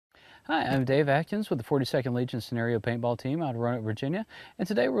Hi, I'm Dave Atkins with the 42nd Legion Scenario Paintball Team out of Roanoke, Virginia, and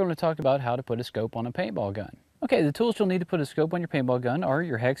today we're going to talk about how to put a scope on a paintball gun. Okay, the tools you'll need to put a scope on your paintball gun are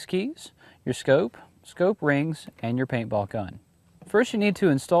your hex keys, your scope, scope rings, and your paintball gun. First, you need to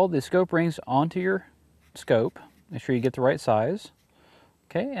install the scope rings onto your scope. Make sure you get the right size.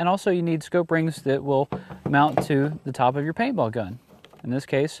 Okay, and also you need scope rings that will mount to the top of your paintball gun. In this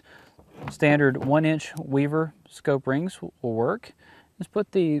case, standard 1-inch Weaver scope rings will work. Just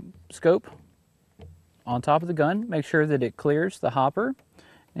put the scope on top of the gun. Make sure that it clears the hopper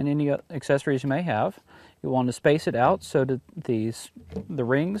and any accessories you may have. You want to space it out so that the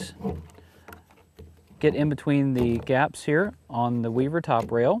rings get in between the gaps here on the Weaver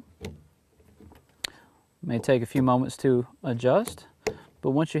top rail. It may take a few moments to adjust,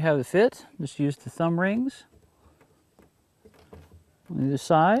 but once you have it fit, just use the thumb rings on either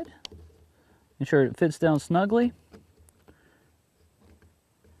side. Ensure it fits down snugly.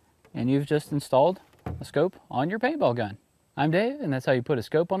 And you've just installed a scope on your paintball gun. I'm Dave, and that's how you put a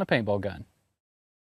scope on a paintball gun.